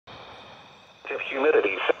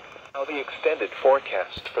humidity. Now the extended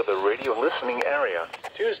forecast for the radio listening area.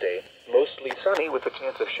 Tuesday, mostly sunny with a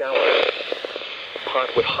chance of showers. Hot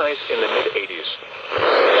with highs in the mid-80s.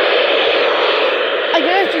 I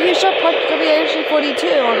guess you shot parts of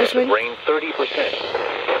WXJ41 on this one. Rain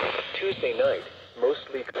 30%. Tuesday night,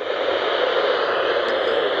 mostly...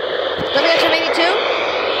 WXM80?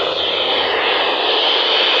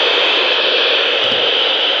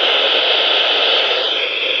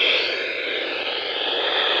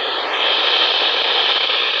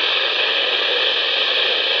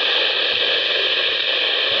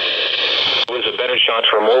 A better shot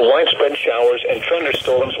for more widespread showers and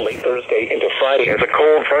thunderstorms late Thursday into Friday as a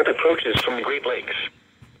cold front approaches from the Great Lakes.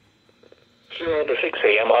 Here are the 6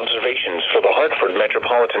 a.m. observations for the Hartford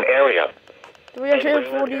metropolitan area.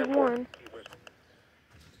 WXJ41.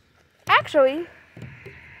 Actually,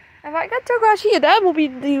 if I get to across here, that will be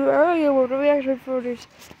the area where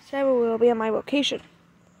WXJ47 will be at my location.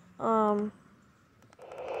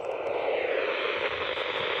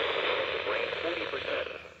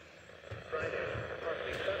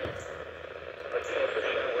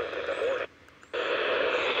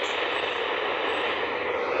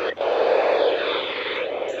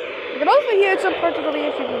 You can also hear some parts of the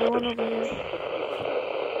WXJ41 over here.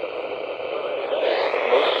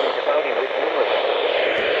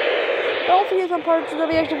 You can also hear some parts of the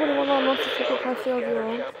WXJ41 on most of the class sales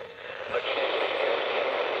zero.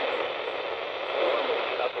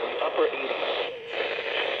 Upper 80s.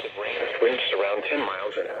 The winds around 10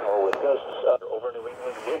 miles an hour with gusts over New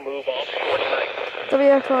England will move off for tonight.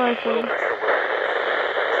 WXJ41.